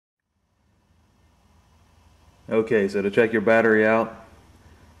Okay, so to check your battery out,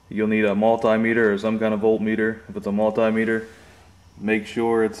 you'll need a multimeter or some kind of voltmeter. If it's a multimeter, make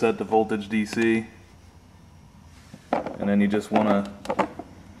sure it's set to voltage DC. And then you just want to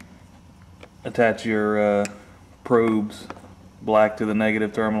attach your probes, black to the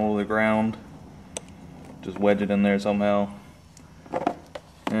negative terminal of the ground. Just wedge it in there somehow.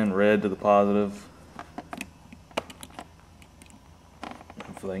 And red to the positive.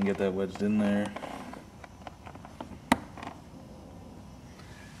 Hopefully I can get that wedged in there.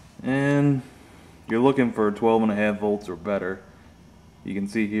 And you're looking for 12.5 volts or better. You can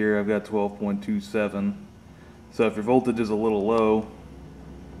see here I've got 12.27. So if your voltage is a little low,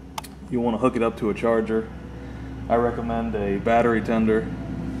 you want to hook it up to a charger. I recommend a battery tender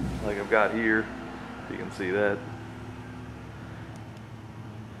like I've got here. You can see that.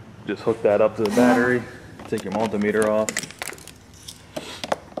 Just hook that up to the battery, take your multimeter off.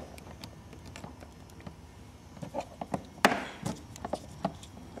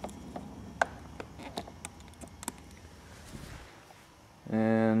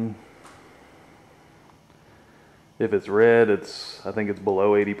 And if it's red, I think it's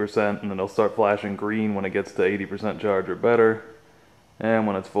below 80%, and then it'll start flashing green when it gets to 80% charge or better. And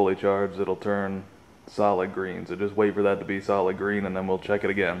when it's fully charged, it'll turn solid green. So just wait for that to be solid green and then we'll check it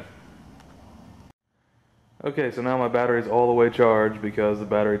again. Okay, so now my battery's all the way charged because the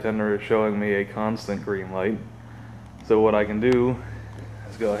battery tender is showing me a constant green light. So what I can do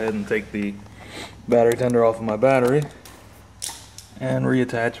is go ahead and take the battery tender off of my battery and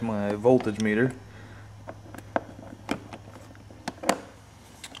reattach my voltage meter.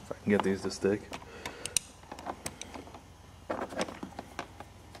 If I can get these to stick.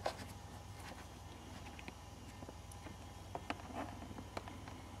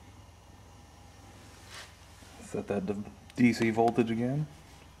 Set that to DC voltage again.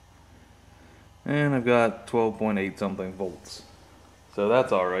 And I've got 12.8 something volts. So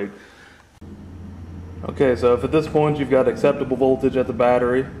that's alright. Okay, so if at this point you've got acceptable voltage at the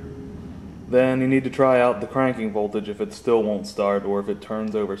battery, then you need to try out the cranking voltage if it still won't start or if it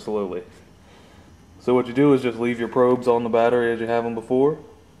turns over slowly. So what you do is just leave your probes on the battery as you have them before.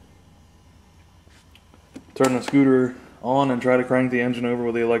 Turn the scooter on and try to crank the engine over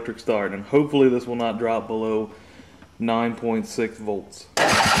with the electric start, and hopefully this will not drop below 9.6 volts.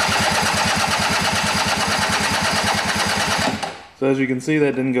 So as you can see,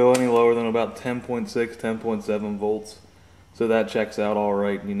 that didn't go any lower than about 10.6, 10.7 volts. So that checks out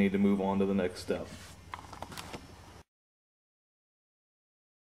alright, and you need to move on to the next step.